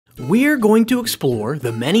We're going to explore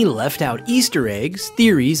the many left-out Easter eggs,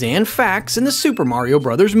 theories, and facts in the Super Mario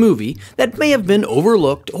Bros. Movie that may have been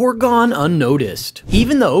overlooked or gone unnoticed.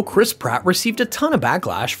 Even though Chris Pratt received a ton of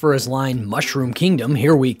backlash for his line, "Mushroom Kingdom,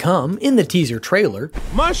 here we come," in the teaser trailer,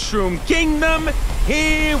 Mushroom Kingdom,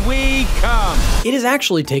 here we come, it is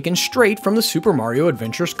actually taken straight from the Super Mario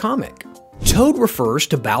Adventures comic. Toad refers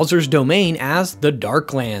to Bowser's domain as the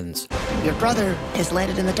Darklands. Your brother has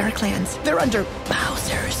landed in the Darklands. They're under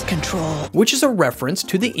Bowser's control. Which is a reference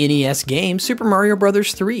to the NES game Super Mario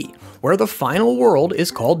Bros. 3, where the final world is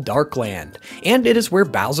called Darkland, and it is where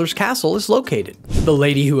Bowser's castle is located. The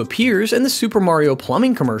lady who appears in the Super Mario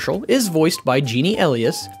plumbing commercial is voiced by Jeannie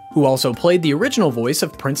Elias, who also played the original voice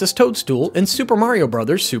of Princess Toadstool in Super Mario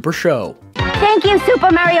Bros. Super Show. Thank you,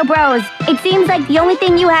 Super Mario Bros. It seems like the only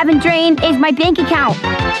thing you haven't drained is my bank account.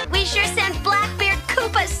 We sure sent Blackbeard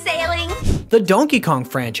Koopas sailing. The Donkey Kong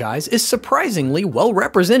franchise is surprisingly well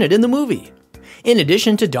represented in the movie. In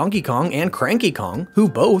addition to Donkey Kong and Cranky Kong, who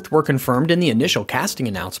both were confirmed in the initial casting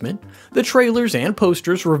announcement, the trailers and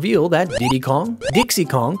posters reveal that Diddy Kong, Dixie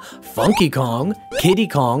Kong, Funky Kong, Kiddy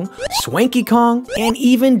Kong, Swanky Kong, and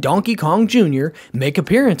even Donkey Kong Jr. make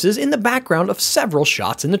appearances in the background of several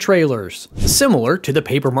shots in the trailers. Similar to the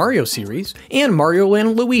Paper Mario series and Mario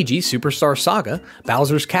and Luigi Superstar Saga,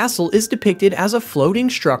 Bowser's castle is depicted as a floating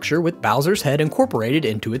structure with Bowser's head incorporated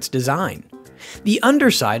into its design. The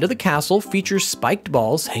underside of the castle features spiked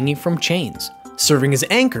balls hanging from chains, serving as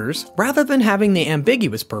anchors rather than having the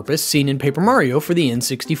ambiguous purpose seen in Paper Mario for the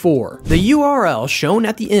N64. The URL shown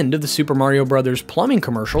at the end of the Super Mario Bros. Plumbing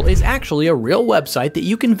commercial is actually a real website that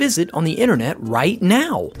you can visit on the internet right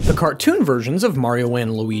now. The cartoon versions of Mario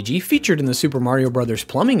and Luigi featured in the Super Mario Bros.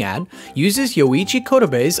 Plumbing ad uses Yoichi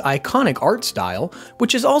Kotabe's iconic art style,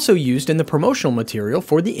 which is also used in the promotional material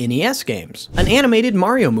for the NES games. An animated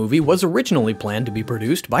Mario movie was originally planned to be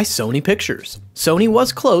produced by Sony Pictures. Sony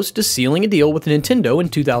was close to sealing a deal with Nintendo in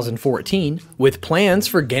 2014, with plans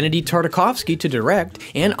for Gennady Tartakovsky to direct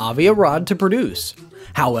and Avi Arad to produce.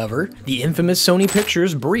 However, the infamous Sony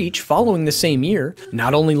Pictures breach following the same year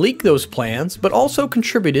not only leaked those plans, but also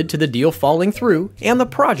contributed to the deal falling through and the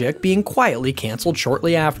project being quietly cancelled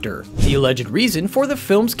shortly after. The alleged reason for the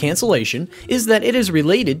film's cancellation is that it is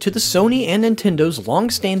related to the Sony and Nintendo's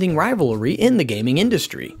long-standing rivalry in the gaming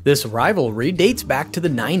industry. This rivalry dates back to the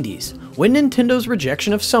 90s, when Nintendo's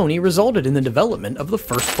rejection of Sony resulted in the development of the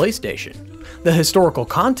first PlayStation. The historical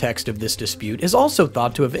context of this dispute is also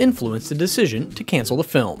thought to have influenced the decision to cancel the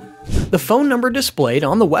film. The phone number displayed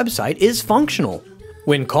on the website is functional.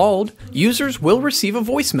 When called, users will receive a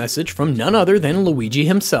voice message from none other than Luigi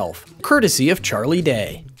himself, courtesy of Charlie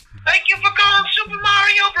Day. Thank you for calling Super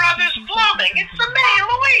Mario Bros. Plumbing. It's me,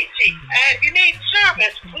 Luigi. If you need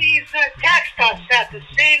service, please text us at the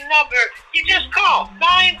same number you just called,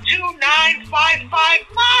 92955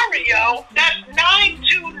 Mario. That's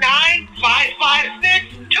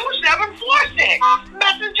 929-556-2746.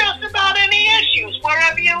 Message us about any issues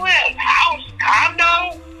wherever you live, house,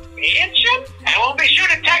 condo, mansion, and we'll be sure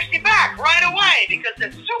to text you back right away, because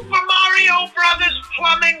at Super Mario Bros.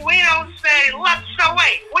 Plumbing, we don't say let's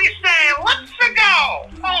wait, we say let's go.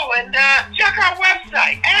 Oh, and check our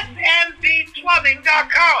website,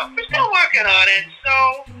 smvplumbing.com. We're still working on it,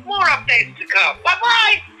 so more updates to come.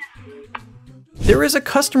 Bye-bye. There is a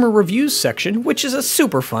customer reviews section, which is a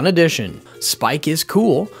super fun addition. Spike is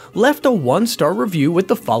Cool left a 1-star review with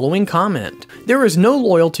the following comment: "There is no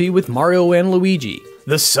loyalty with Mario and Luigi.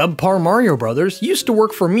 The subpar Mario Brothers used to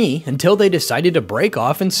work for me until they decided to break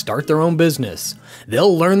off and start their own business.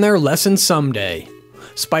 They'll learn their lesson someday."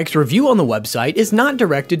 Spike's review on the website is not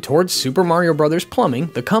directed towards Super Mario Bros. Plumbing,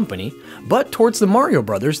 the company, but towards the Mario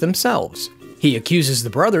Brothers themselves. He accuses the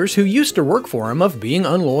brothers who used to work for him of being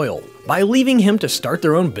unloyal, by leaving him to start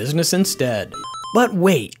their own business instead. But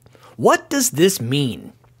wait, what does this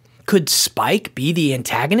mean? Could Spike be the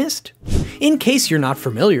antagonist? In case you're not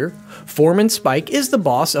familiar, Foreman Spike is the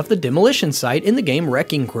boss of the demolition site in the game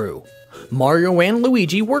Wrecking Crew. Mario and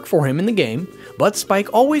Luigi work for him in the game, but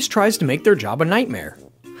Spike always tries to make their job a nightmare.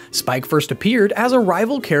 Spike first appeared as a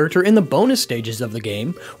rival character in the bonus stages of the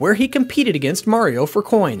game, where he competed against Mario for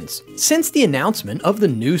coins. Since the announcement of the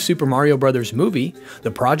new Super Mario Bros. Movie,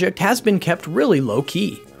 the project has been kept really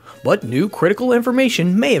low-key, but new critical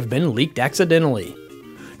information may have been leaked accidentally.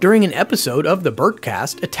 During an episode of the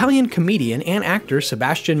Bertcast, Italian comedian and actor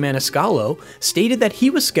Sebastian Maniscalco stated that he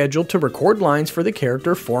was scheduled to record lines for the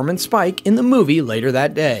character Foreman Spike in the movie later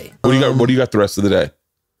that day. What do you got the rest of the day?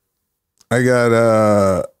 I got,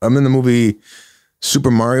 I'm in the movie Super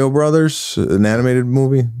Mario Brothers, an animated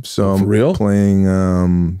movie. So I'm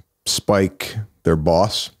playing Spike, their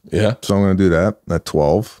boss. Yeah. So I'm going to do that at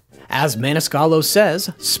 12. As Maniscalco says,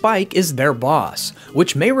 Spike is their boss,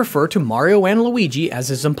 which may refer to Mario and Luigi as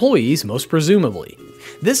his employees most presumably.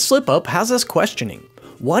 This slip-up has us questioning,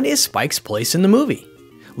 what is Spike's place in the movie?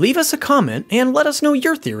 Leave us a comment and let us know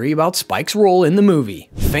your theory about Spike's role in the movie.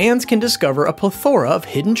 Fans can discover a plethora of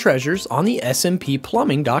hidden treasures on the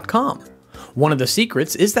smpplumbing.com. One of the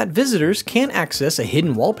secrets is that visitors can access a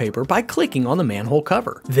hidden wallpaper by clicking on the manhole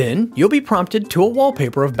cover. Then, you'll be prompted to a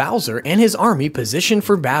wallpaper of Bowser and his army positioned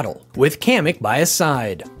for battle, with Kamek by his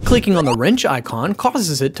side. Clicking on the wrench icon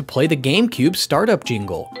causes it to play the GameCube startup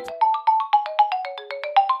jingle.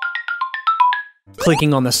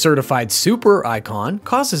 Clicking on the Certified Super icon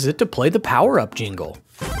causes it to play the power-up jingle.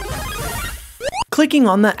 Clicking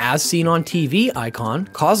on the As Seen on TV icon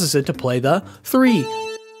causes it to play the 3,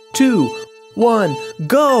 2, 1,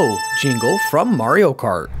 go jingle from Mario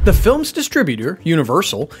Kart. The film's distributor,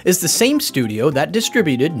 Universal, is the same studio that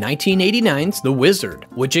distributed 1989's The Wizard,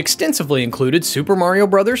 which extensively included Super Mario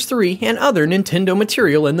Bros. 3 and other Nintendo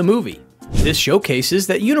material in the movie. This showcases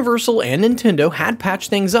that Universal and Nintendo had patched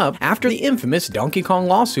things up after the infamous Donkey Kong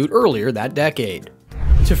lawsuit earlier that decade.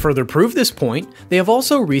 To further prove this point, they have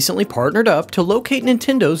also recently partnered up to locate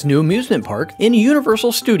Nintendo's new amusement park in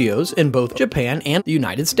Universal Studios in both Japan and the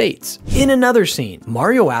United States. In another scene,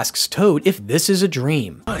 Mario asks Toad if this is a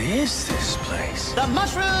dream. What is this place? The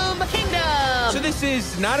Mushroom Kingdom! So this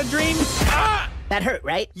is not a dream? Ah! That hurt,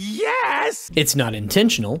 right? Yes! It's not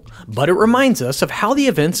intentional, but it reminds us of how the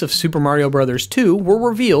events of Super Mario Bros. 2 were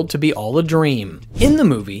revealed to be all a dream. In the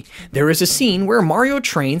movie, there is a scene where Mario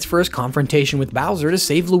trains for his confrontation with Bowser to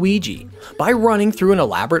save Luigi, by running through an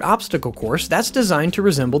elaborate obstacle course that's designed to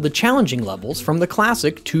resemble the challenging levels from the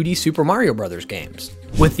classic 2D Super Mario Bros. Games.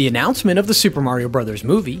 With the announcement of the Super Mario Bros.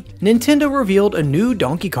 Movie, Nintendo revealed a new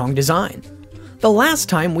Donkey Kong design. The last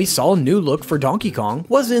time we saw a new look for Donkey Kong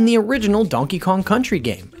was in the original Donkey Kong Country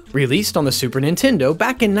game, released on the Super Nintendo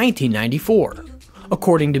back in 1994.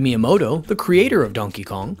 According to Miyamoto, the creator of Donkey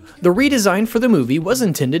Kong, the redesign for the movie was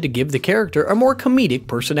intended to give the character a more comedic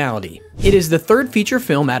personality. It is the third feature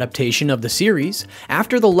film adaptation of the series,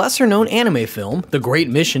 after the lesser-known anime film The Great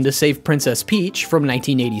Mission to Save Princess Peach from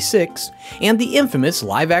 1986, and the infamous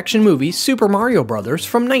live-action movie Super Mario Bros.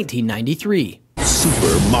 From 1993.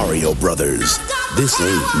 Super Mario Brothers. This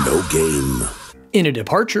ain't no game. In a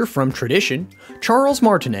departure from tradition, Charles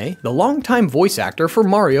Martinet, the longtime voice actor for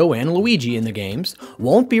Mario and Luigi in the games,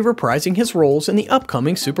 won't be reprising his roles in the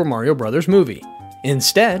upcoming Super Mario Bros. Movie.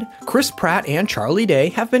 Instead, Chris Pratt and Charlie Day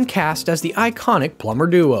have been cast as the iconic plumber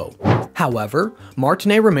duo. However,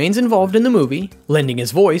 Martinet remains involved in the movie, lending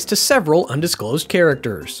his voice to several undisclosed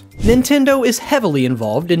characters. Nintendo is heavily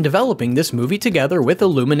involved in developing this movie together with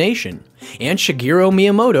Illumination, and Shigeru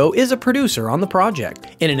Miyamoto is a producer on the project,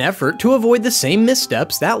 in an effort to avoid the same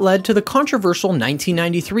missteps that led to the controversial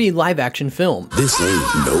 1993 live-action film. This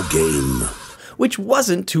ain't no game. Which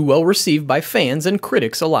wasn't too well received by fans and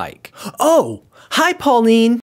critics alike. Oh! Hi, Pauline!